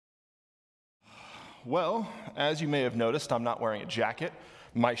Well, as you may have noticed, I'm not wearing a jacket.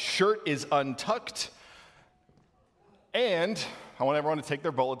 My shirt is untucked. And I want everyone to take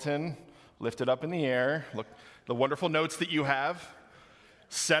their bulletin, lift it up in the air, look the wonderful notes that you have.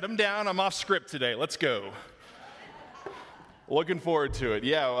 Set them down. I'm off script today. Let's go. Looking forward to it.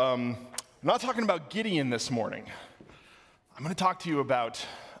 Yeah, I'm not talking about Gideon this morning. I'm going to talk to you about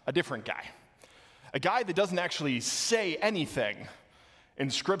a different guy. A guy that doesn't actually say anything in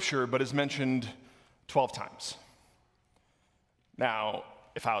Scripture, but is mentioned 12 times. Now,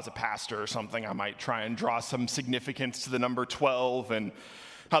 if I was a pastor or something, I might try and draw some significance to the number 12 and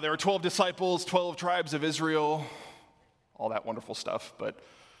how there were 12 disciples, 12 tribes of Israel, all that wonderful stuff. But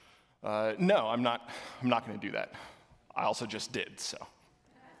no, I'm not going to do that. I also just did, so.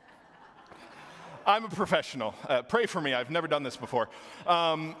 I'm a professional. Pray for me. I've never done this before.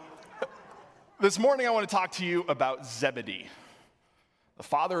 This morning, I want to talk to you about Zebedee, the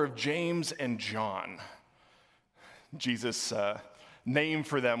father of James and John. Jesus' name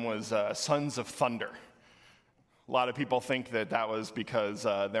for them was Sons of Thunder. A lot of people think that was because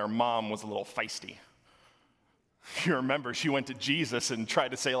their mom was a little feisty. You remember, she went to Jesus and tried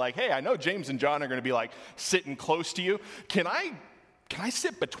to say, like, hey, I know James and John are going to be, like, sitting close to you. Can I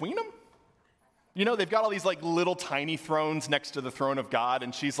sit between them? You know, they've got all these, like, little tiny thrones next to the throne of God,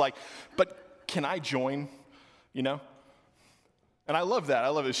 and she's like, but can I join, you know? And I love that. I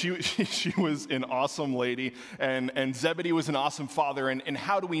love it. She was an awesome lady, and Zebedee was an awesome father. And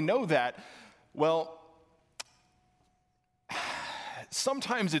how do we know that? Well,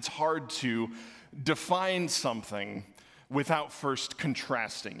 sometimes it's hard to define something without first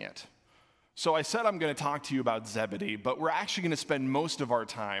contrasting it. So I said I'm going to talk to you about Zebedee, but we're actually going to spend most of our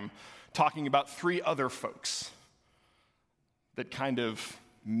time talking about three other folks that kind of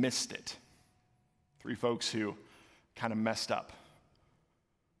missed it. Three folks who kind of messed up,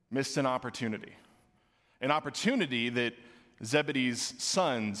 missed an opportunity that Zebedee's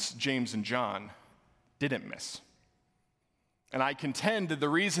sons, James and John, didn't miss. And I contend that the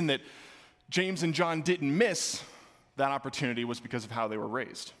reason that James and John didn't miss that opportunity was because of how they were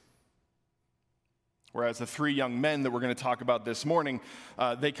raised. Whereas the three young men that we're going to talk about this morning,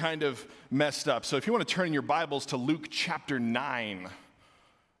 they kind of messed up. So if you want to turn in your Bibles to Luke chapter 9,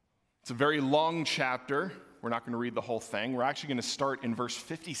 it's a very long chapter. We're not going to read the whole thing. We're actually going to start in verse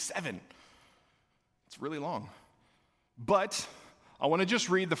 57. It's really long. But I want to just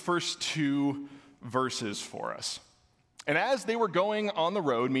read the first two verses for us. And as they were going on the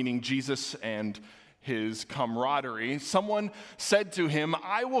road, meaning Jesus and his camaraderie, someone said to him,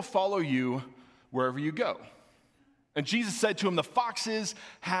 I will follow you wherever you go. And Jesus said to him, the foxes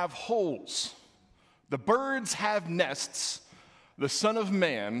have holes, the birds have nests, the Son of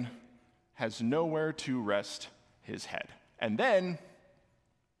Man has nowhere to rest his head. And then,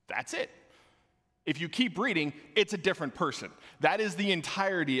 that's it. If you keep reading, it's a different person. That is the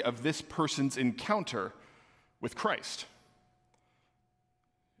entirety of this person's encounter with Christ.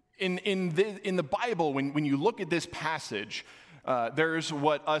 In the Bible, when you look at this passage, there's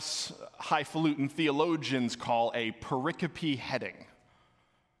what us highfalutin theologians call a pericope heading.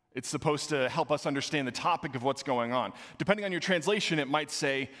 It's supposed to help us understand the topic of what's going on. Depending on your translation, it might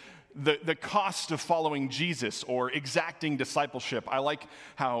say the cost of following Jesus or exacting discipleship. I like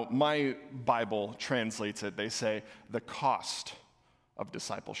how my Bible translates it. They say the cost of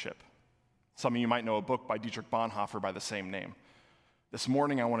discipleship. Some of you might know a book by Dietrich Bonhoeffer by the same name. This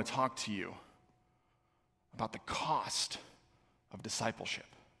morning, I want to talk to you about the cost of discipleship.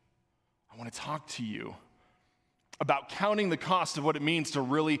 I want to talk to you about counting the cost of what it means to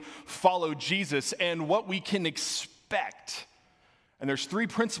really follow Jesus and what we can expect. And there's three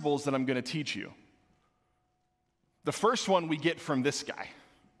principles that I'm going to teach you. The first one we get from this guy.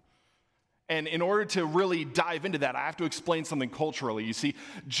 And in order to really dive into that, I have to explain something culturally. You see,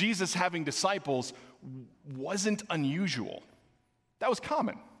 Jesus having disciples wasn't unusual. That was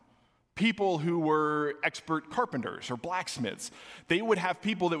common. People who were expert carpenters or blacksmiths, they would have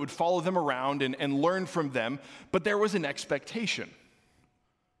people that would follow them around and learn from them, but there was an expectation.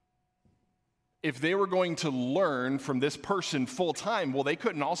 If they were going to learn from this person full time, well, they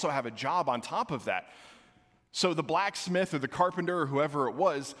couldn't also have a job on top of that. So the blacksmith or the carpenter or whoever it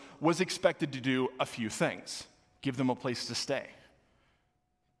was expected to do a few things. Give them a place to stay,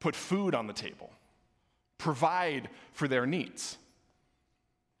 put food on the table, provide for their needs.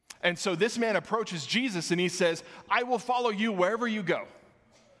 And so this man approaches Jesus and he says, I will follow you wherever you go.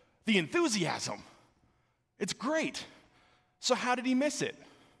 The enthusiasm, it's great. So how did he miss it?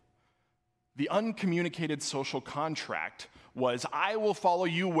 The uncommunicated social contract was, I will follow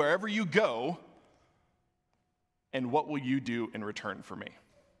you wherever you go, and what will you do in return for me?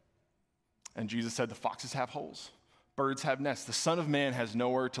 And Jesus said, the foxes have holes, birds have nests. The Son of Man has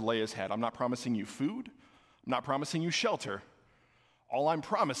nowhere to lay his head. I'm not promising you food. I'm not promising you shelter. All I'm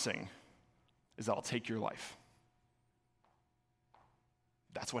promising is that I'll take your life.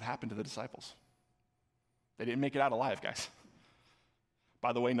 That's what happened to the disciples. They didn't make it out alive, guys.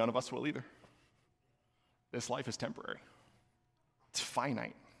 By the way, none of us will either. This life is temporary. It's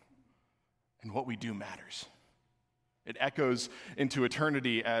finite. And what we do matters. It echoes into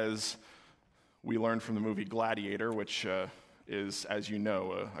eternity, as we learned from the movie Gladiator, which is, as you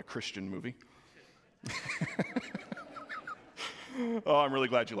know, a Christian movie. Oh, I'm really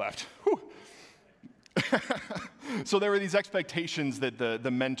glad you laughed. So there were these expectations that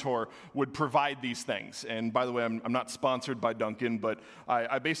the mentor would provide these things. And by the way, I'm not sponsored by Dunkin', but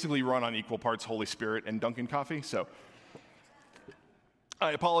I basically run on equal parts Holy Spirit and Dunkin' coffee. So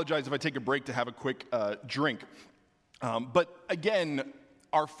I apologize if I take a break to have a quick drink. But again,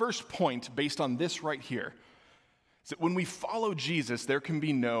 our first point based on this right here is that when we follow Jesus, there can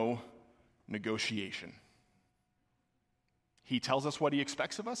be no negotiation. He tells us what he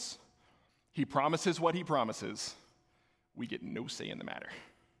expects of us. He promises what he promises. We get no say in the matter.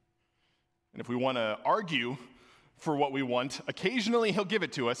 And if we want to argue for what we want, occasionally he'll give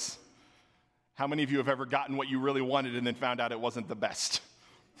it to us. How many of you have ever gotten what you really wanted and then found out it wasn't the best?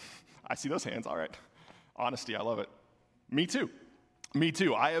 I see those hands, all right. Honesty, I love it. Me too. Me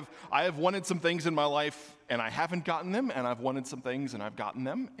too. I have wanted some things in my life and I haven't gotten them, and I've wanted some things and I've gotten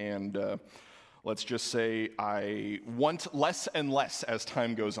them, and let's just say I want less and less as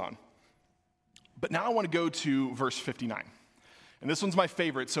time goes on. But now I want to go to verse 59. And this one's my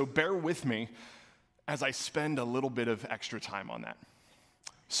favorite, so bear with me as I spend a little bit of extra time on that.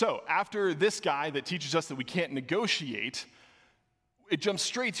 So after this guy that teaches us that we can't negotiate, it jumps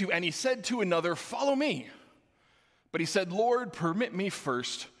straight to, and he said to another, follow me. But he said, Lord, permit me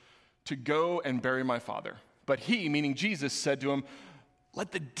first to go and bury my father. But he, meaning Jesus, said to him,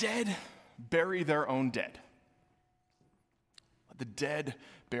 let the dead bury their own dead. Let the dead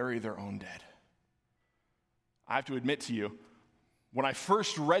bury their own dead. I have to admit to you, when I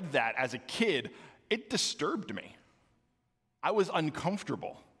first read that as a kid, it disturbed me. I was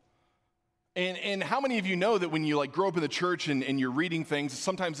uncomfortable. And how many of you know that when you grow up in the church and you're reading things,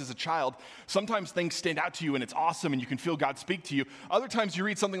 sometimes as a child, sometimes things stand out to you and it's awesome and you can feel God speak to you. Other times you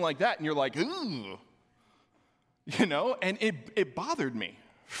read something like that and you're like, ooh. And it bothered me.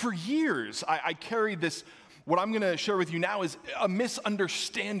 For years, I carried this, what I'm going to share with you now is a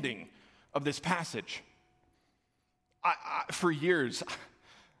misunderstanding of this passage. For years,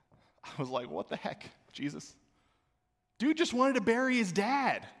 I was like, what the heck, Jesus? Dude just wanted to bury his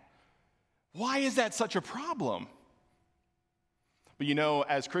dad. Why is that such a problem? But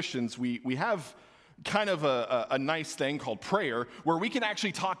as Christians, we have kind of a nice thing called prayer where we can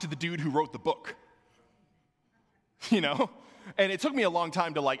actually talk to the dude who wrote the book. And it took me a long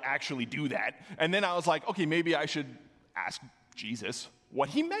time to actually do that. And then I was like, okay, maybe I should ask Jesus what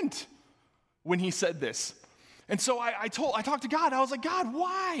he meant when he said this. And so I talked to God. I was like, God,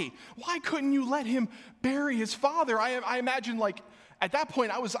 why? Why couldn't you let him bury his father? I imagine at that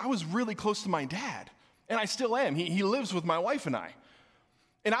point I was really close to my dad, and I still am. He lives with my wife and I.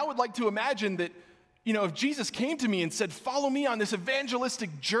 And I would like to imagine that, if Jesus came to me and said, follow me on this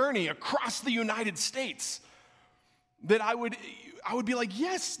evangelistic journey across the United States, that I would be like,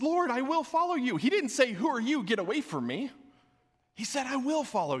 yes, Lord, I will follow you. He didn't say, who are you? Get away from me. He said, I will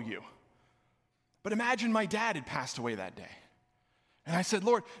follow you. But imagine my dad had passed away that day. And I said,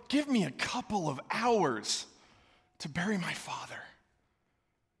 Lord, give me a couple of hours to bury my father.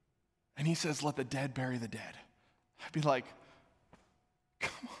 And he says, let the dead bury the dead. I'd be like,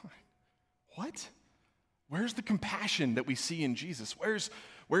 come on, what? Where's the compassion that we see in Jesus? Where's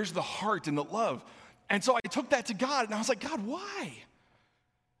the heart and the love? And so I took that to God, and I was like, God, why?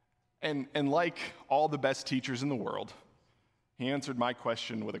 And like all the best teachers in the world, he answered my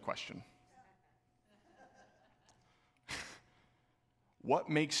question with a question.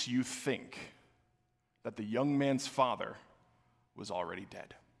 What makes you think that the young man's father was already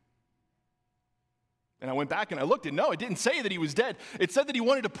dead? And I went back and I looked, and no, it didn't say that he was dead. It said that he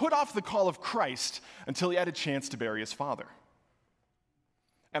wanted to put off the call of Christ until he had a chance to bury his father.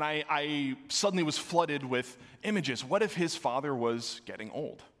 And I suddenly was flooded with images. What if his father was getting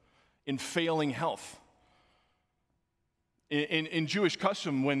old, in failing health? In Jewish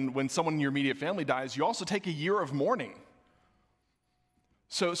custom, when someone in your immediate family dies, you also take a year of mourning.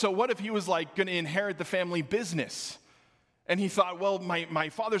 So what if he was going to inherit the family business? And he thought, well, my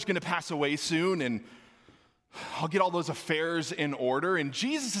father's going to pass away soon, and I'll get all those affairs in order. And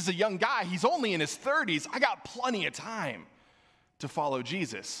Jesus is a young guy. He's only in his 30s. I got plenty of time to follow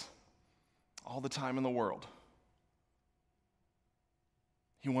Jesus. all the time in the world.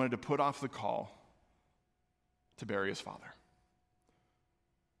 He wanted to put off the call to bury his father.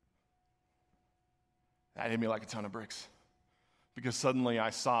 That hit me like a ton of bricks, because suddenly I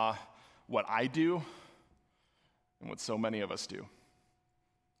saw what I do and what so many of us do.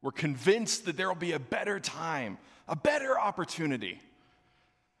 We're convinced that there will be a better time, a better opportunity.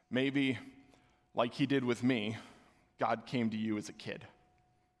 Maybe, like he did with me, God came to you as a kid.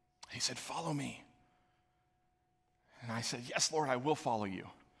 He said, "Follow me." And I said, "Yes, Lord, I will follow you.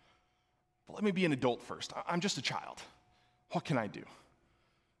 But let me be an adult first. I'm just a child. What can I do?"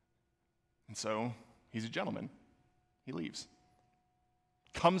 And so he's a gentleman. He leaves.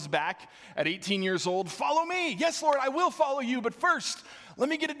 Comes back at 18 years old. "Follow me. Yes, Lord, I will follow you. But first, let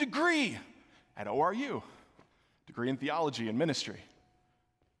me get a degree at ORU, degree in theology and ministry.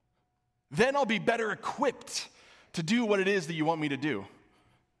 Then I'll be better equipped to do what it is that you want me to do."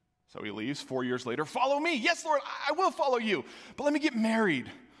 So he leaves. 4 years later, "Follow me. Yes, Lord, I will follow you. But let me get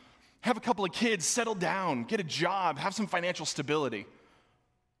married, have a couple of kids, settle down, get a job, have some financial stability."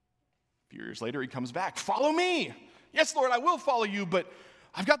 A few years later, he comes back. "Follow me. Yes, Lord, I will follow you, but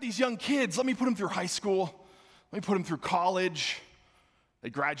I've got these young kids. Let me put them through high school. Let me put them through college." They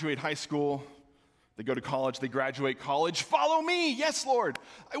graduate high school. They go to college. They graduate college. "Follow me. Yes, Lord,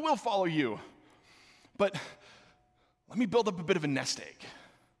 I will follow you. But let me build up a bit of a nest egg.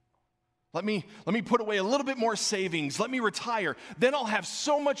 Let me put away a little bit more savings. Let me retire. Then I'll have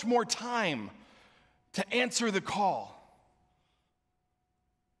so much more time to answer the call."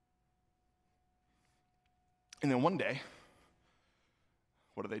 And then one day,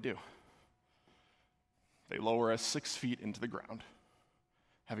 what do? They lower us 6 feet into the ground,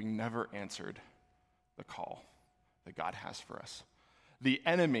 having never answered the call that God has for us. The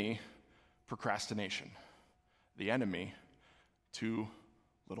enemy, procrastination. The enemy, 2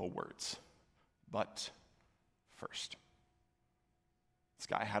 little words: but first. This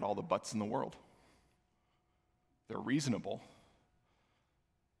guy had all the buts in the world. They're reasonable.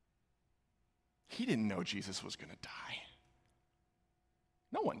 He didn't know Jesus was going to die.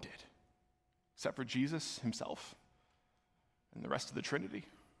 No one did, except for Jesus himself and the rest of the Trinity.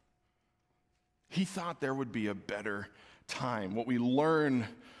 He thought there would be a better time. What we learn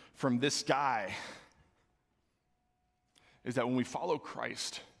from this guy is that when we follow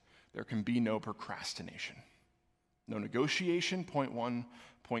Christ, there can be no procrastination. No negotiation, point 1.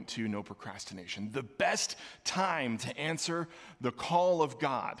 Point 2, no procrastination. The best time to answer the call of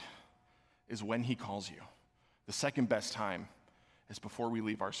God is when he calls you. The second best time is before we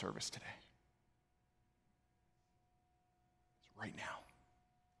leave our service today. It's right now.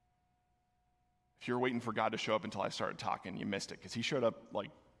 If you're waiting for God to show up until I started talking, you missed it, because he showed up like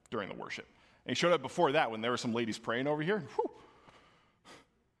during the worship. And he showed up before that when there were some ladies praying over here. Whew.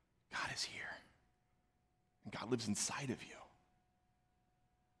 God is here. And God lives inside of you.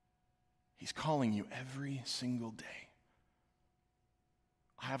 He's calling you every single day.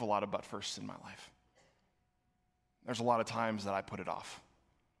 I have a lot of but firsts in my life. There's a lot of times that I put it off.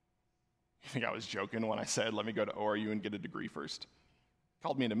 You think I was joking when I said, "Let me go to ORU and get a degree first"?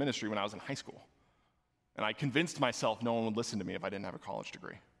 Called me into ministry when I was in high school. And I convinced myself no one would listen to me if I didn't have a college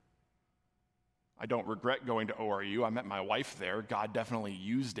degree. I don't regret going to ORU. I met my wife there. God definitely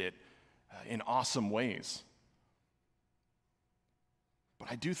used it in awesome ways.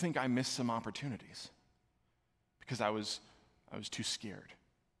 But I do think I missed some opportunities because I was too scared.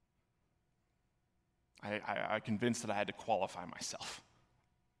 I convinced that I had to qualify myself,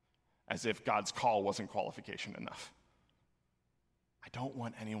 as if God's call wasn't qualification enough. I don't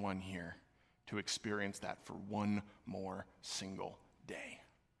want anyone here to experience that for one more single day.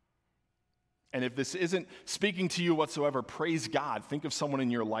 And if this isn't speaking to you whatsoever, praise God. Think of someone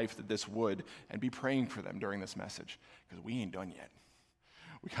in your life that this would, and be praying for them during this message, because we ain't done yet.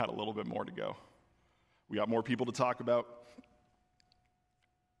 We got a little bit more to go. We got more people to talk about.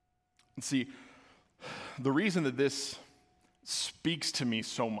 And see, the reason that this speaks to me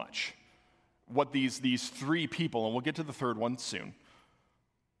so much, what these 3 people, and we'll get to the third one soon,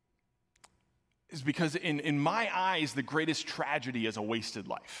 is because in my eyes, the greatest tragedy is a wasted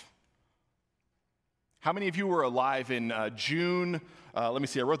life. How many of you were alive in June, let me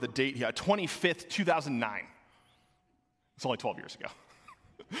see, I wrote the date here, 25th, 2009. It's only 12 years ago.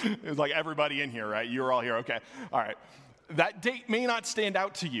 It was like everybody in here, right? You were all here, okay. All right. That date may not stand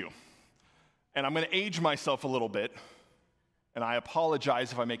out to you. And I'm going to age myself a little bit, and I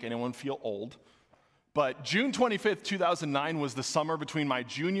apologize if I make anyone feel old. But June 25th, 2009 was the summer between my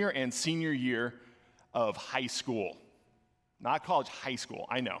junior and senior year of high school. Not college, high school.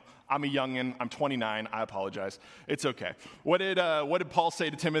 I know. I'm a youngin'. I'm 29. I apologize. It's okay. What did Paul say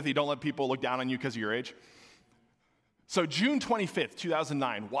to Timothy? Don't let people look down on you because of your age. So June 25th,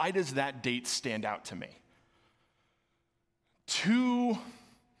 2009. Why does that date stand out to me? Two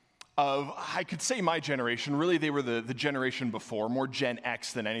of, I could say my generation, really they were the generation before, more Gen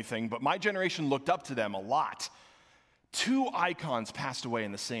X than anything, but my generation looked up to them a lot. Two icons passed away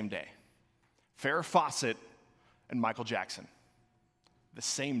in the same day. Farrah Fawcett and Michael Jackson. The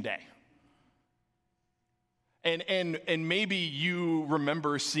same day. And maybe you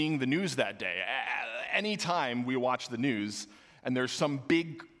remember seeing the news that day. Anytime we watch the news and there's some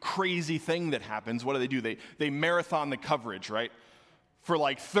big crazy thing that happens, what do? They marathon the coverage, right? For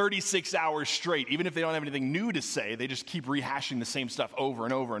like 36 hours straight. Even if they don't have anything new to say, they just keep rehashing the same stuff over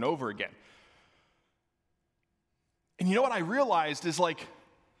and over and over again. And you know what I realized is, like,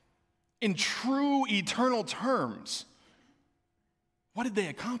 in true eternal terms, what did they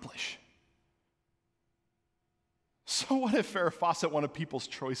accomplish? So what if Farrah Fawcett won a People's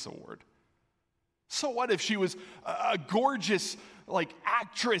Choice Award? So what if she was a gorgeous, like,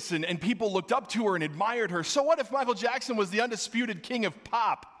 actress and people looked up to her and admired her? So what if Michael Jackson was the undisputed king of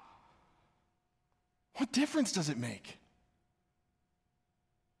pop? What difference does it make?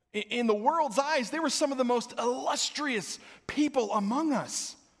 In the world's eyes, they were some of the most illustrious people among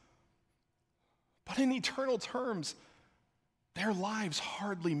us. But in eternal terms, their lives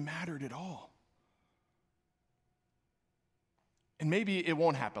hardly mattered at all. And maybe it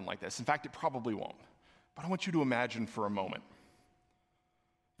won't happen like this. In fact, it probably won't. But I want you to imagine for a moment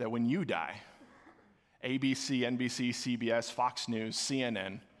that when you die, ABC, NBC, CBS, Fox News,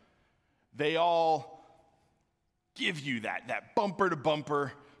 CNN, they all give you that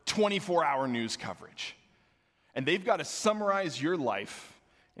bumper-to-bumper, 24-hour news coverage. And they've got to summarize your life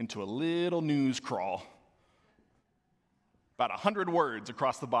into a little news crawl, about 100 words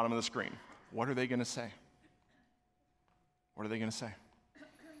across the bottom of the screen. What are they going to say? What are they going to say?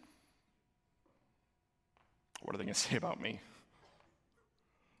 What are they going to say about me?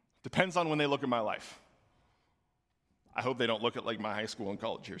 Depends on when they look at my life. I hope they don't look at, like, my high school and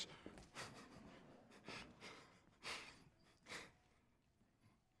college years.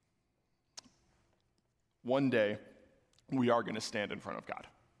 One day, we are going to stand in front of God.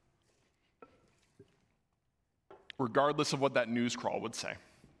 Regardless of what that news crawl would say,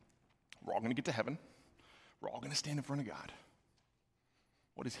 we're all going to get to heaven. We're all going to stand in front of God.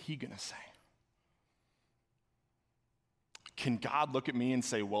 What is he going to say? Can God look at me and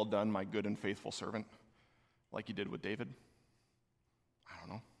say, "Well done, my good and faithful servant," like he did with David? I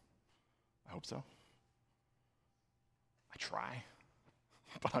don't know. I hope so. I try,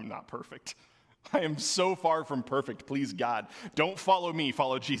 but I'm not perfect. I am so far from perfect. Please, God, don't follow me,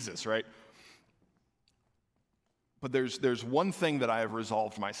 follow Jesus, right? But there's one thing that I have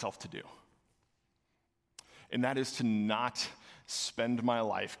resolved myself to do, and that is to not spend my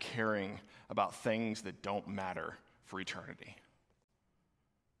life caring about things that don't matter for eternity.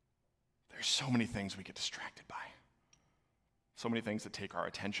 There's so many things we get distracted by, so many things that take our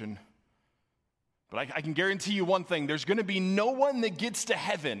attention. But I can guarantee you one thing: there's going to be no one that gets to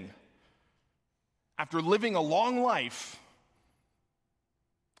heaven after living a long life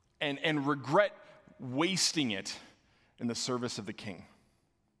and regret wasting it in the service of the King.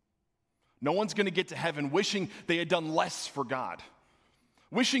 No one's going to get to heaven wishing they had done less for God,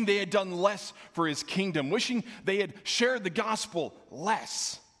 wishing they had done less for his kingdom, wishing they had shared the gospel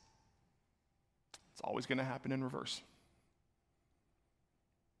less. It's always going to happen in reverse.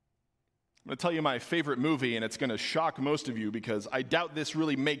 I'm going to tell you my favorite movie, and it's going to shock most of you because I doubt this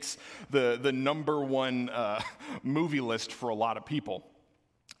really makes the number one movie list for a lot of people.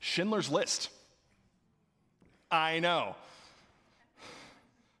 Schindler's List. I know.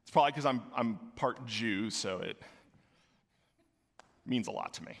 It's probably because I'm part Jew, so it means a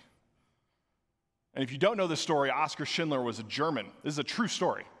lot to me. And if you don't know the story, Oskar Schindler was a German. This is a true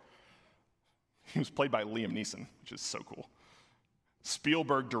story. He was played by Liam Neeson, which is so cool.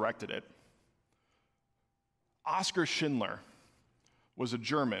 Spielberg directed it. Oskar Schindler was a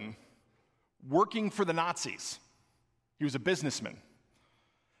German working for the Nazis. He was a businessman.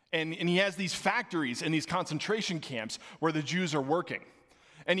 And he has these factories and these concentration camps where the Jews are working.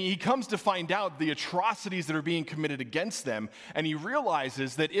 And he comes to find out the atrocities that are being committed against them, and he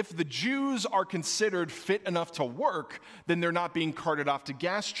realizes that if the Jews are considered fit enough to work, then they're not being carted off to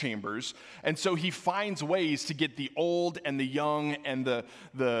gas chambers. And so he finds ways to get the old and the young and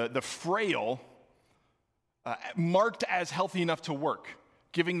the frail marked as healthy enough to work,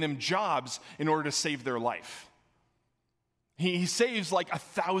 giving them jobs in order to save their life. He saves like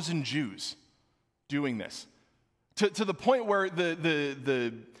 1,000 Jews doing this. to the point where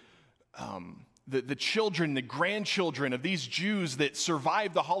the children, the grandchildren of these Jews that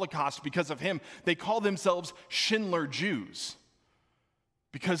survived the Holocaust because of him, they call themselves Schindler Jews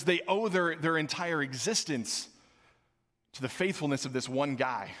because they owe their entire existence to the faithfulness of this one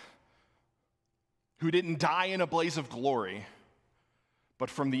guy who didn't die in a blaze of glory, but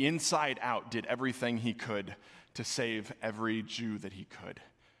from the inside out did everything he could to save every Jew that he could.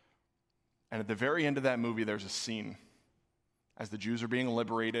 And at the very end of that movie, there's a scene as the Jews are being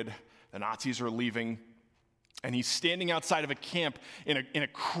liberated, the Nazis are leaving, and he's standing outside of a camp in a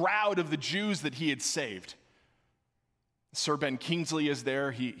crowd of the Jews that he had saved. Sir Ben Kingsley is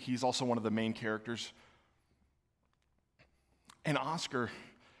there. He's also one of the main characters. And Oscar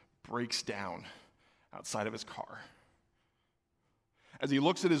breaks down outside of his car as he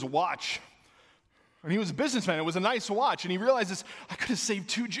looks at his watch. And he was a businessman. It was a nice watch. And he realizes, I could have saved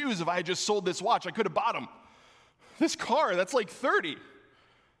 2 Jews if I had just sold this watch. I could have bought them. This car, that's like 30.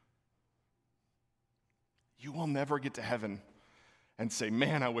 You will never get to heaven and say,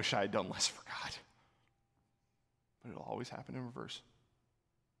 man, I wish I had done less for God. But it'll always happen in reverse.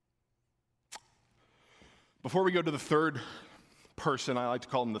 Before we go to the third person, I like to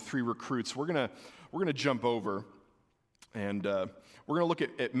call them the 3 recruits, we're gonna jump over and we're gonna look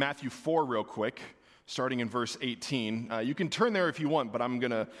at Matthew 4 real quick, starting in verse 18. You can turn there if you want, but I'm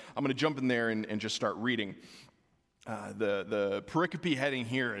gonna jump in there and just start reading. The pericope heading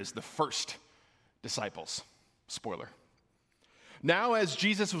here is the first disciples. Spoiler. Now, as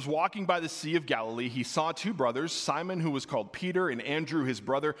Jesus was walking by the Sea of Galilee, he saw 2 brothers, Simon, who was called Peter, and Andrew, his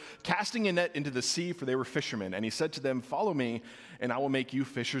brother, casting a net into the sea, for they were fishermen. And he said to them, follow me, and I will make you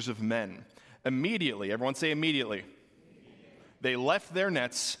fishers of men. Immediately, everyone say immediately. They left their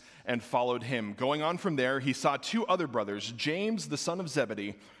nets and followed him. Going on from there, he saw 2 other brothers, James, the son of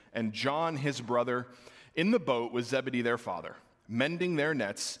Zebedee, and John, his brother, in the boat with Zebedee, their father, mending their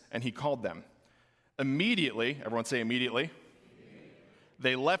nets, and he called them. Immediately, everyone say immediately.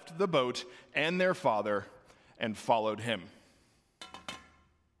 They left the boat and their father and followed him.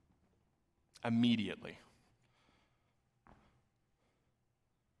 Immediately.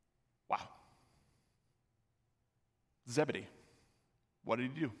 Wow. Zebedee, what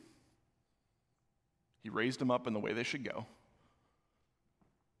did he do? He raised them up in the way they should go.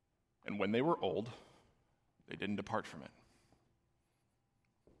 And when they were old, they didn't depart from it.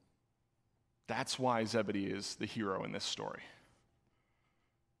 That's why Zebedee is the hero in this story.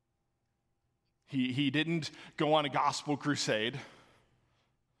 He didn't go on a gospel crusade.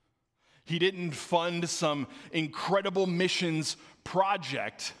 He didn't fund some incredible missions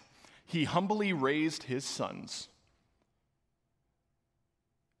project. He humbly raised his sons.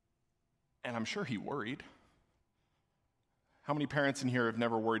 And I'm sure he worried. How many parents in here have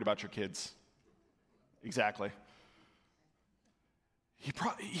never worried about your kids? Exactly.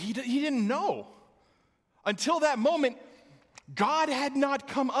 He didn't know. Until that moment, God had not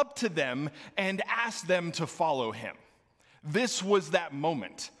come up to them and asked them to follow him. This was that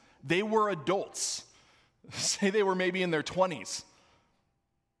moment. They were adults. Say they were maybe in their 20s.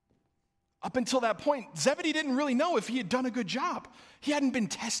 Up until that point, Zebedee didn't really know if he had done a good job. He hadn't been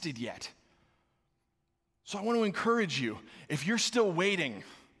tested yet. So I want to encourage you, if you're still waiting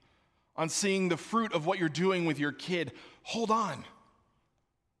on seeing the fruit of what you're doing with your kid, hold on.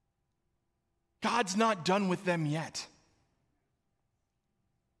 God's not done with them yet.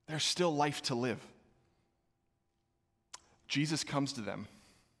 There's still life to live. Jesus comes to them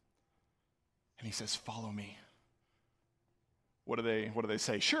and he says, follow me. What do they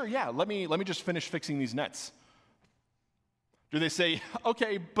say? Sure, yeah, let me just finish fixing these nets. Do they say,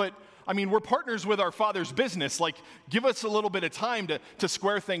 okay, but I mean, we're partners with our father's business. Like, give us a little bit of time to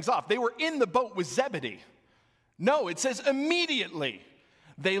square things off. They were in the boat with Zebedee. No, it says immediately.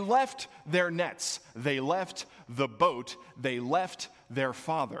 They left their nets. They left the boat. They left their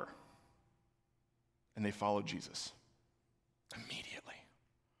father. And they followed Jesus. Immediately.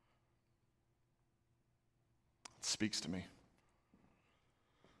 It speaks to me.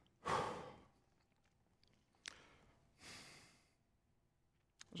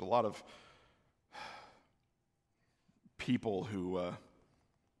 There's a lot of people who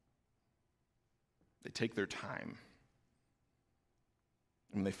they take their time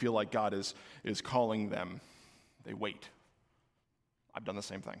and they feel like God is calling them. They wait. I've done the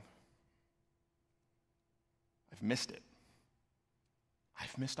same thing. I've missed it.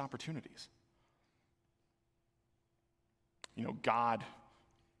 I've missed opportunities. You know, God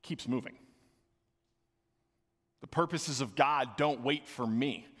keeps moving. The purposes of God don't wait for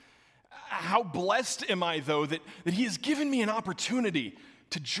me. How blessed am I, though, that he has given me an opportunity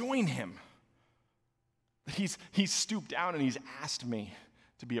to join him. He's stooped down and he's asked me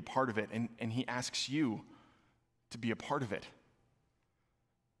to be a part of it, and he asks you to be a part of it.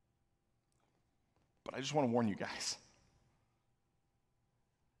 But I just want to warn you guys.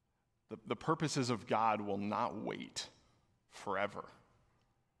 The purposes of God will not wait forever.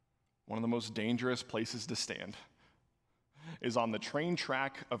 One of the most dangerous places to stand is on the train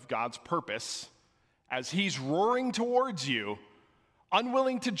track of God's purpose as he's roaring towards you,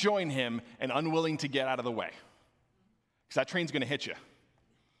 unwilling to join him and unwilling to get out of the way. Because that train's going to hit you.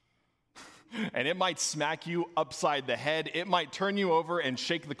 And it might smack you upside the head. It might turn you over and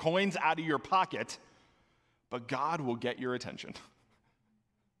shake the coins out of your pocket. But God will get your attention.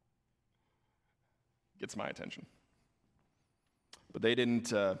 Gets my attention. But they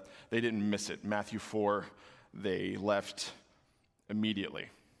didn't miss it. Matthew 4, they left immediately.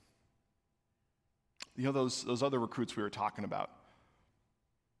 You know, those other recruits we were talking about,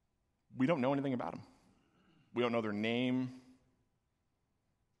 we don't know anything about them. We don't know their name.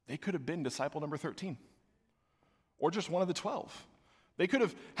 They could have been disciple number 13 or just one of the 12. They could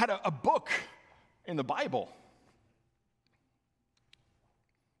have had a book in the Bible.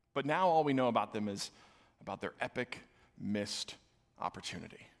 But now all we know about them is about their epic missed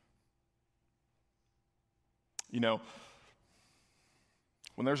opportunity. You know,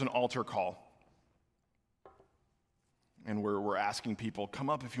 when there's an altar call and we're asking people, come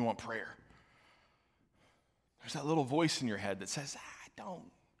up if you want prayer, there's that little voice in your head that says, don't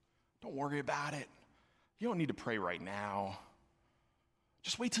worry about it. You don't need to pray right now.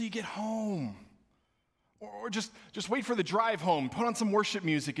 Just wait till you get home. Or just wait for the drive home, put on some worship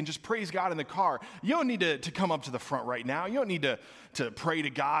music, and just praise God in the car. You don't need to come up to the front right now. You don't need to pray to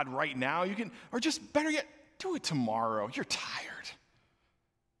God right now. You can, or just better yet, do it tomorrow. You're tired.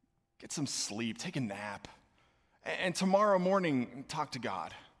 Get some sleep, take a nap. And tomorrow morning, talk to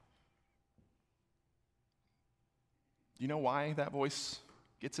God. You know why that voice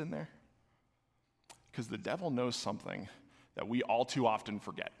gets in there? Because the devil knows something that we all too often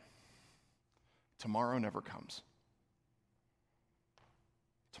forget. Tomorrow never comes.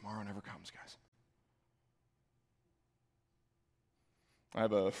 Tomorrow never comes, guys. I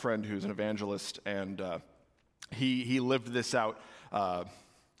have a friend who's an evangelist, and he lived this out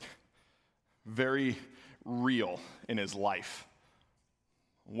very real in his life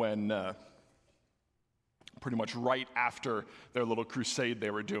when pretty much right after their little crusade they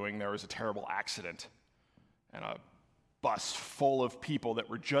were doing, there was a terrible accident, and a bus full of people that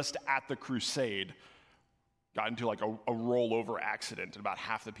were just at the crusade got into like a rollover accident, and about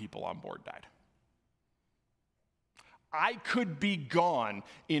half the people on board died. I could be gone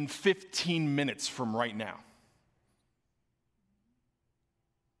in 15 minutes from right now.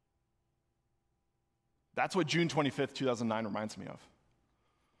 That's what June 25th, 2009 reminds me of.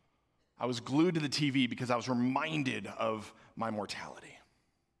 I was glued to the TV because I was reminded of my mortality.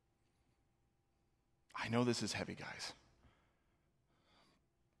 I know this is heavy, guys.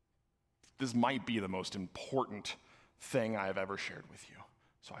 This might be the most important thing I have ever shared with you,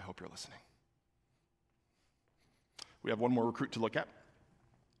 so I hope you're listening. We have one more recruit to look at.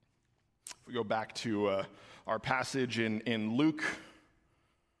 If we go back to our passage in Luke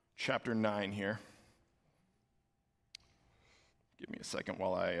chapter 9 here. Give me a second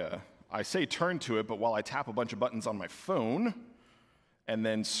while I say turn to it, but while I tap a bunch of buttons on my phone and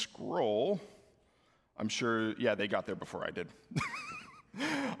then scroll, I'm sure, yeah, they got there before I did.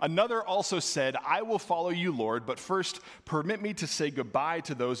 Another also said, I will follow you, Lord, but first permit me to say goodbye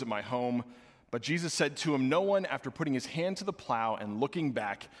to those at my home. But Jesus said to him, no one, after putting his hand to the plow and looking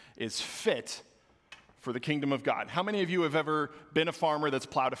back, is fit for the kingdom of God. How many of you have ever been a farmer that's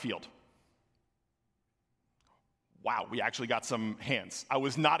plowed a field? Wow, we actually got some hands. I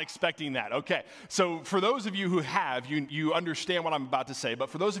was not expecting that. Okay, so for those of you who have, you understand what I'm about to say, but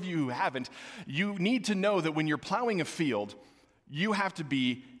for those of you who haven't, you need to know that when you're plowing a field, you have to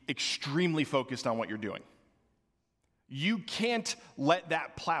be extremely focused on what you're doing. You can't let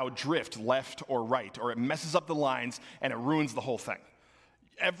that plow drift left or right, or it messes up the lines and it ruins the whole thing.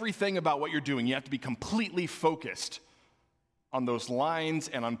 Everything about what you're doing, you have to be completely focused on those lines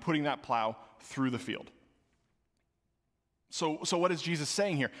and on putting that plow through the field. So what is Jesus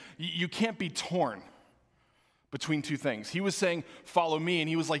saying here? You can't be torn between two things. He was saying, follow me, and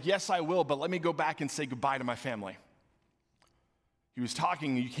he was like, yes, I will, but let me go back and say goodbye to my family. He was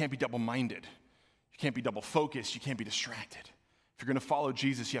talking, you can't be double-minded. You can't be double-focused. You can't be distracted. If you're going to follow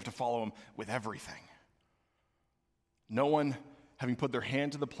Jesus, you have to follow him with everything. No one, having put their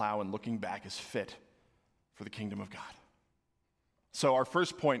hand to the plow and looking back, is fit for the kingdom of God. So our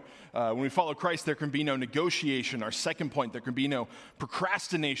first point, when we follow Christ, there can be no negotiation. Our second point, there can be no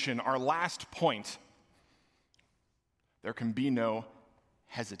procrastination. Our last point, There can be no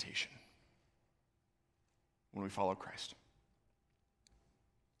hesitation when we follow Christ.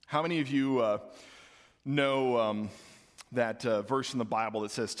 How many of you know that verse in the Bible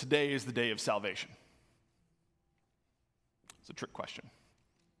that says, "Today is the day of salvation"? It's a trick question.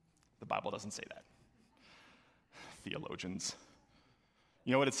 The Bible doesn't say that. Theologians.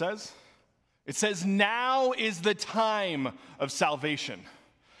 You know what it says? It says, "Now is the time of salvation."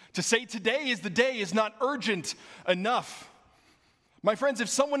 To say today is the day is not urgent enough. My friends, if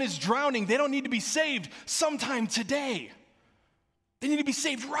someone is drowning, they don't need to be saved sometime today. They need to be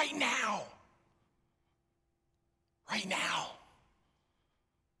saved right now. Right now.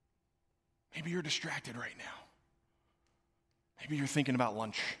 Maybe you're distracted right now. Maybe you're thinking about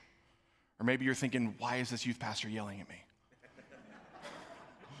lunch. Or maybe you're thinking, why is this youth pastor yelling at me?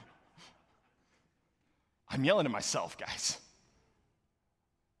 I'm yelling at myself, guys.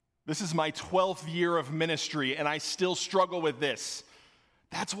 This is my 12th year of ministry, and I still struggle with this.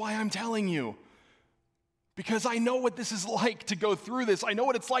 That's why I'm telling you. Because I know what this is like to go through this. I know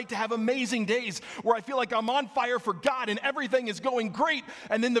what it's like to have amazing days where I feel like I'm on fire for God and everything is going great.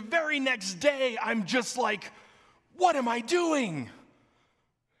 And then the very next day, I'm just like, what am I doing?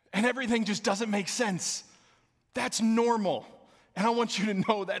 And everything just doesn't make sense. That's normal. And I want you to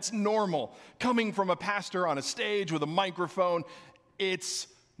know that's normal. Coming from a pastor on a stage with a microphone, it's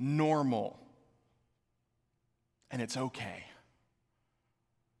normal. And it's okay.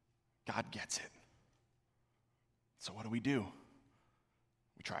 God gets it. So what do?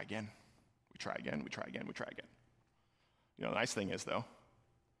 We try again. We try again. We try again. We try again. You know, the nice thing is, though,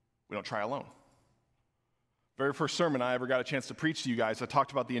 we don't try alone. Very first sermon I ever got a chance to preach to you guys, I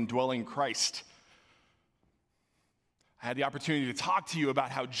talked about the indwelling Christ. I had the opportunity to talk to you about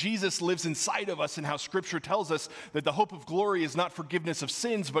how Jesus lives inside of us and how Scripture tells us that the hope of glory is not forgiveness of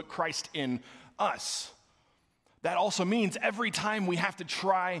sins, but Christ in us. That also means every time we have to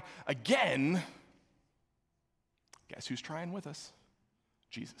try again, guess who's trying with us?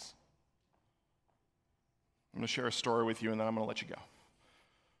 Jesus. I'm going to share a story with you, and then I'm going to let you go.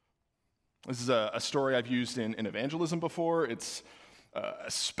 This is a story I've used in evangelism before. It's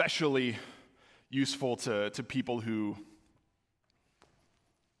especially useful to people who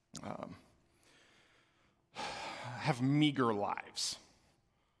have meager lives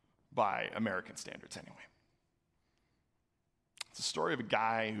by American standards anyway. It's a story of a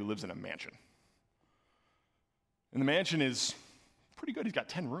guy who lives in a mansion. And the mansion is pretty good. He's got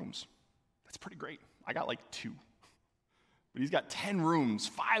 10 rooms. That's pretty great. I got like 2. But he's got 10 rooms,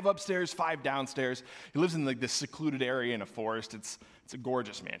 5 upstairs, 5 downstairs. He lives in like this secluded area in a forest. It's a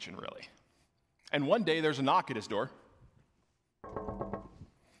gorgeous mansion, really. And one day there's a knock at his door.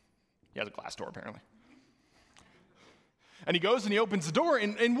 He has a glass door, apparently. And he goes and he opens the door,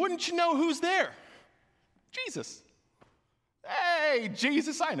 and wouldn't you know who's there? Jesus. Hey,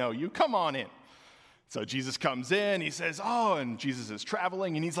 Jesus, I know you. Come on in. So Jesus comes in, he says, oh, and Jesus is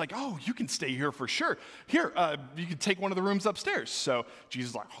traveling, and he's like, oh, you can stay here for sure. Here, you can take one of the rooms upstairs. So Jesus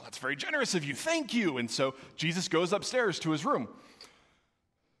is like, oh, that's very generous of you. Thank you. And so Jesus goes upstairs to his room.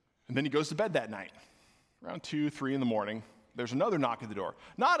 And then he goes to bed that night. Around 2, 3 in the morning, there's another knock at the door.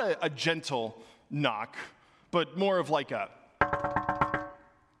 Not a gentle knock, but more of like a,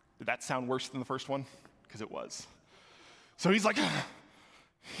 did that sound worse than the first one? Because it was. So he's like,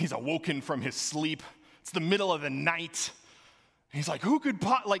 he's awoken from his sleep. It's the middle of the night. He's like, who could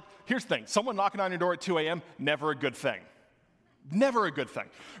here's the thing. Someone knocking on your door at 2 a.m., never a good thing. Never a good thing,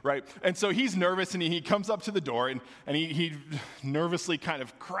 right? And so he's nervous, and he comes up to the door, and he nervously kind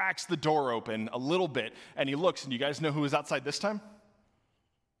of cracks the door open a little bit, and he looks, and you guys know who was outside this time?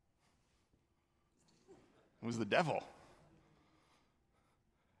 It was the devil.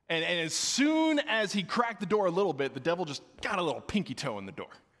 And as soon as he cracked the door a little bit, the devil just got a little pinky toe in the door.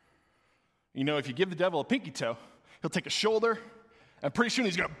 You know, if you give the devil a pinky toe, he'll take a shoulder, and pretty soon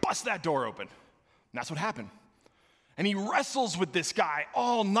he's going to bust that door open. And that's what happened. And he wrestles with this guy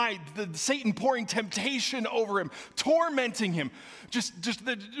all night, Satan pouring temptation over him, tormenting him, just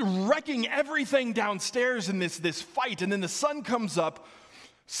wrecking everything downstairs in this fight. And then the sun comes up,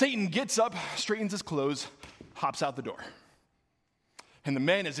 Satan gets up, straightens his clothes, hops out the door. And the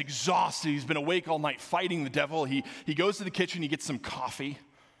man is exhausted. He's been awake all night fighting the devil. He goes to the kitchen, he gets some coffee,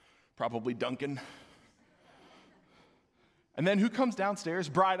 probably Dunkin'. And then who comes downstairs,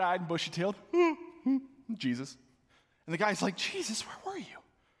 bright-eyed and bushy-tailed? Jesus. And the guy's like, Jesus, where were you?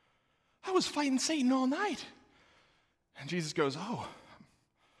 I was fighting Satan all night. And Jesus goes, oh,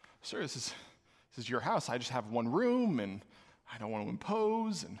 sir, this is your house. I just have one room, and I don't want to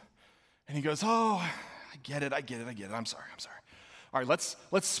impose. And he goes, oh, I get it. I'm sorry. All right, let's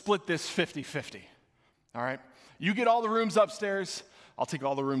split this 50-50. All right? You get all the rooms upstairs, I'll take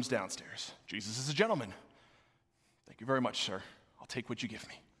all the rooms downstairs. Jesus is a gentleman. Thank you very much, sir. I'll take what you give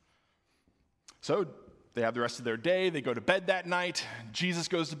me. So they have the rest of their day. They go to bed that night. Jesus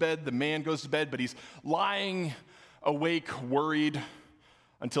goes to bed. The man goes to bed, but he's lying awake, worried,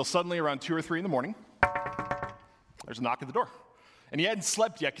 until suddenly around 2 or 3 in the morning, there's a knock at the door. And he hadn't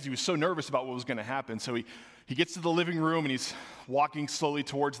slept yet because he was so nervous about what was going to happen. So he gets to the living room and he's walking slowly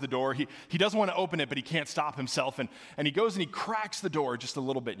towards the door. He doesn't want to open it, but he can't stop himself. And he goes and he cracks the door just a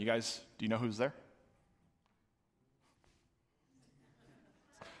little bit. You guys, do you know who's there?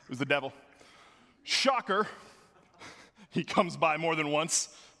 It was the devil. Shocker. He comes by more than once.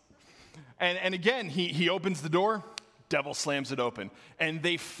 And again, he opens the door. Devil slams it open. And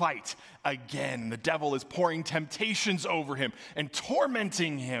they fight again. The devil is pouring temptations over him and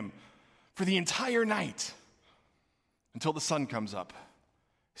tormenting him for the entire night until the sun comes up.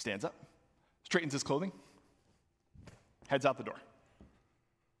 He stands up, straightens his clothing, heads out the door.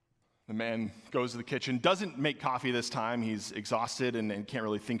 The man goes to the kitchen, doesn't make coffee this time. He's exhausted and can't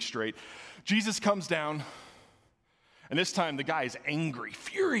really think straight. Jesus comes down, and this time the guy is angry,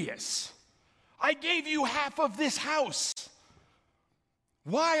 furious. I gave you half of this house.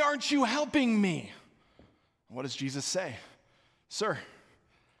 Why aren't you helping me? What does Jesus say? Sir,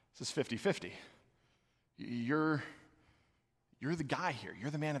 this is 50-50. You're the guy here.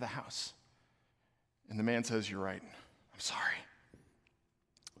 You're the man of the house. And the man says, you're right. I'm sorry.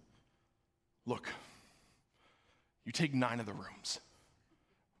 Look, you take 9 of the rooms.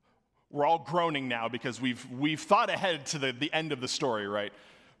 We're all groaning now because we've thought ahead to the end of the story, right?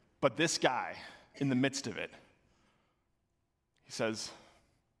 But this guy, in the midst of it, he says,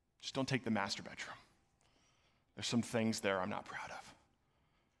 just don't take the master bedroom. There's some things there I'm not proud of.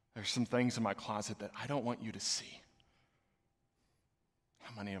 There's some things in my closet that I don't want you to see.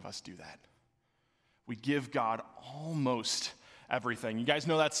 How many of us do that? We give God almost everything. You guys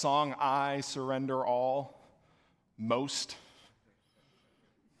know that song, I Surrender All? Most.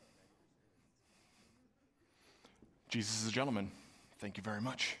 Jesus is a gentleman. Thank you very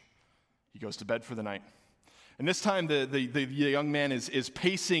much. He goes to bed for the night. And this time, the young man is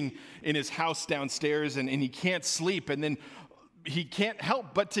pacing in his house downstairs, and he can't sleep. And then he can't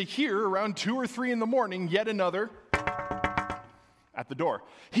help but to hear around 2 or 3 in the morning, yet another at the door.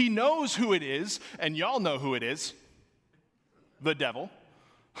 He knows who it is, and y'all know who it is, the devil.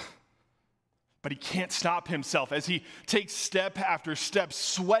 But he can't stop himself as he takes step after step,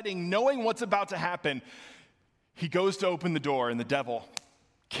 sweating, knowing what's about to happen. He goes to open the door, and the devil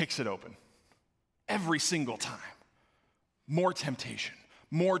kicks it open. Every single time. More temptation,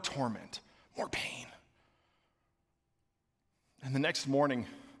 more torment, more pain. And the next morning,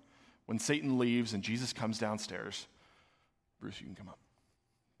 when Satan leaves and Jesus comes downstairs, Bruce, you can come up.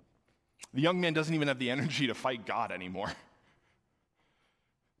 The young man doesn't even have the energy to fight God anymore.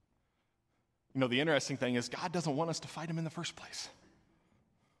 You know, the interesting thing is God doesn't want us to fight him in the first place.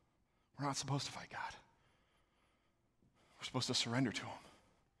 We're not supposed to fight God. We're supposed to surrender to him.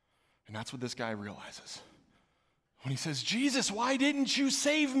 And that's what this guy realizes. When he says, Jesus, why didn't you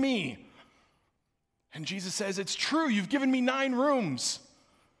save me? And Jesus says, it's true, you've given me 9 rooms,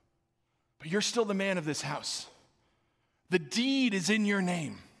 but you're still the man of this house. The deed is in your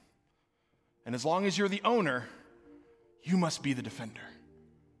name. And as long as you're the owner, you must be the defender.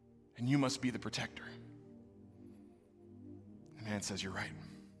 And you must be the protector. The man says, you're right.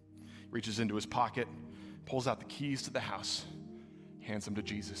 He reaches into his pocket, pulls out the keys to the house, hands them to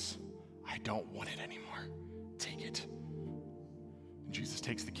Jesus. I don't want it anymore. Take it. And Jesus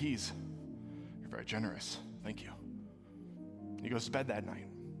takes the keys. You're very generous. Thank you. He goes to bed that night.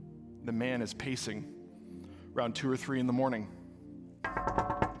 The man is pacing around 2 or 3 in the morning.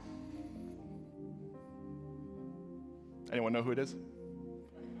 Anyone know who it is?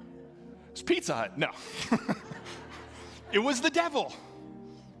 It's Pizza Hut. No. It was the devil.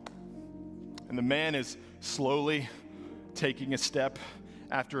 And the man is slowly taking a step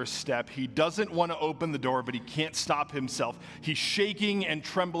after a step. He doesn't want to open the door, but he can't stop himself. He's shaking and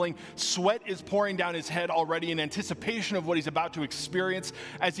trembling. Sweat is pouring down his head already in anticipation of what he's about to experience.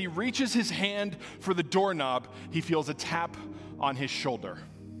 As he reaches his hand for the doorknob, he feels a tap on his shoulder.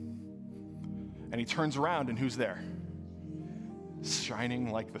 And he turns around, and who's there?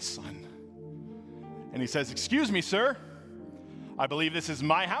 Shining like the sun. And he says, excuse me, sir. I believe this is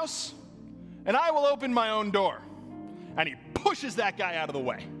my house, and I will open my own door. And he pushes that guy out of the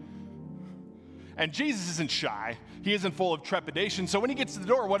way. And Jesus isn't shy. He isn't full of trepidation. So when he gets to the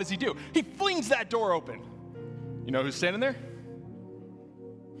door, what does he do? He flings that door open. You know who's standing there?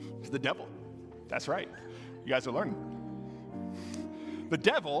 It's the devil. That's right. You guys are learning. The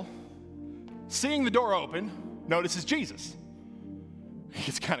devil, seeing the door open, notices Jesus. He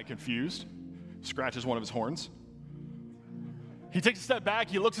gets kind of confused, scratches one of his horns. He takes a step back,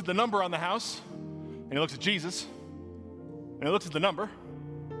 he looks at the number on the house, and he looks at Jesus, and he looks at the number,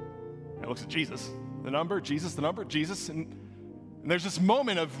 and he looks at Jesus, the number, Jesus, the number, Jesus, and there's this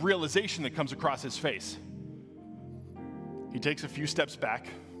moment of realization that comes across his face. He takes a few steps back,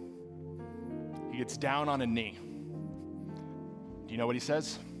 he gets down on a knee. Do you know what he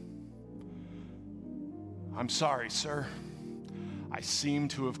says? "I'm sorry, sir. I seem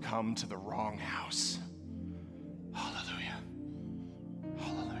to have come to the wrong house." Hallelujah.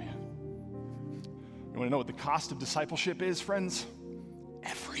 Hallelujah. You want to know what the cost of discipleship is, friends?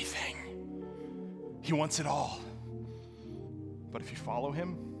 Everything. He wants it all. But if you follow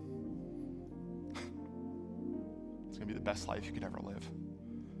him, it's going to be the best life you could ever live.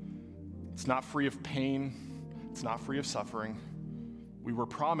 It's not free of pain. It's not free of suffering. We were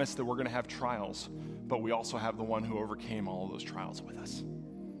promised that we're going to have trials, but we also have the one who overcame all of those trials with us.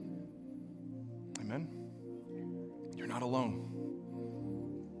 Amen? You're not alone.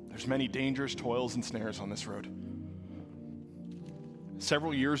 There's many dangers, toils, and snares on this road.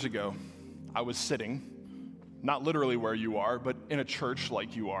 Several years ago, I was sitting, not literally where you are, but in a church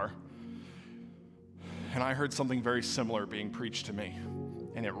like you are, and I heard something very similar being preached to me,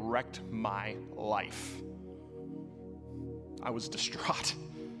 and it wrecked my life. I was distraught.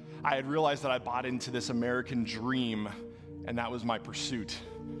 I had realized that I bought into this American dream, and that was my pursuit,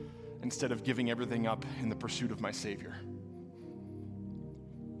 instead of giving everything up in the pursuit of my Savior.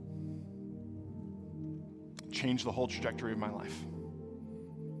 Changed the whole trajectory of my life.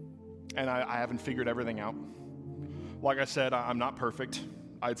 And I haven't figured everything out. Like I said, I'm not perfect.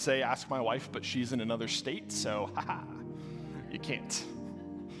 I'd say ask my wife, but she's in another state, so you can't.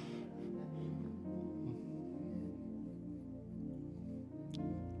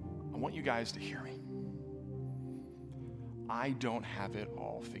 I want you guys to hear me. I don't have it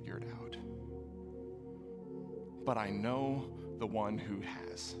all figured out, but I know the one who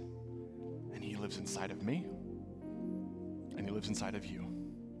has, and he lives inside of me, and he lives inside of you.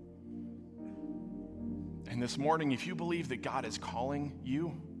 And this morning, if you believe that God is calling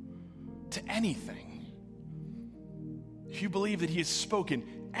you to anything, if you believe that he has spoken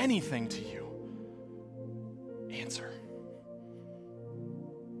anything to you, answer.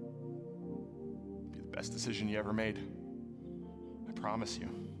 Best decision you ever made. I promise you.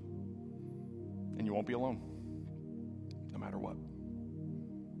 And you won't be alone, no matter what.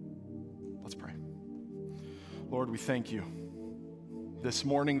 Let's pray. Lord, we thank you this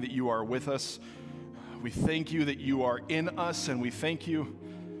morning that you are with us. We thank you that you are in us, and we thank you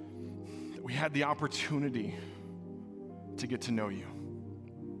that we had the opportunity to get to know you,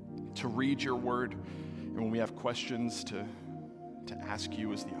 to read your word, and when we have questions, to ask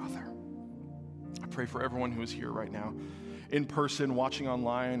you as the author. I pray for everyone who is here right now, in person, watching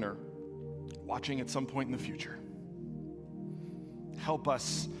online, or watching at some point in the future. Help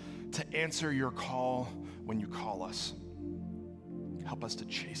us to answer your call when you call us. Help us to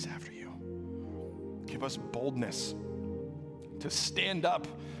chase after you. Give us boldness to stand up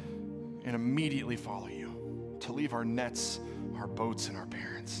and immediately follow you, to leave our nets, our boats, and our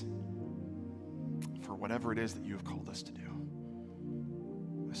parents for whatever it is that you have called us to do.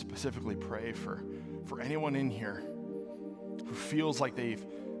 I specifically pray for anyone in here who feels like they've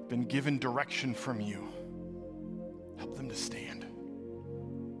been given direction from you. Help them to stand.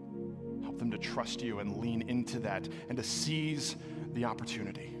 Help them to trust you and lean into that and to seize the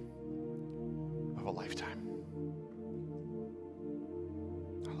opportunity of a lifetime.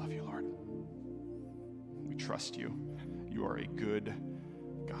 I love you, Lord. We trust you. You are a good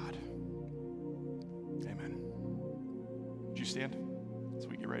God. Amen. Would you stand as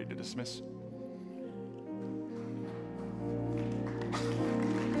we get ready to dismiss?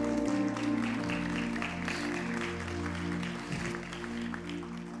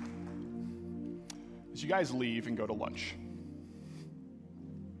 As you guys leave and go to lunch,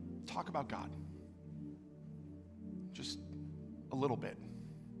 talk about God. Just a little bit.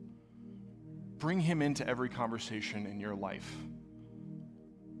 Bring him into every conversation in your life.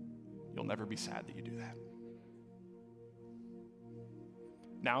 You'll never be sad that you do that.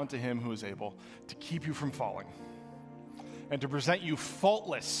 Now unto him who is able to keep you from falling and to present you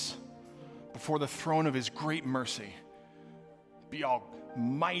faultless before the throne of his great mercy, be all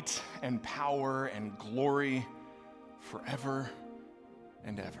might and power and glory forever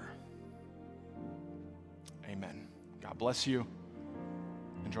and ever. Amen. God bless you.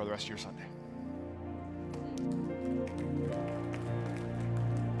 Enjoy the rest of your Sunday.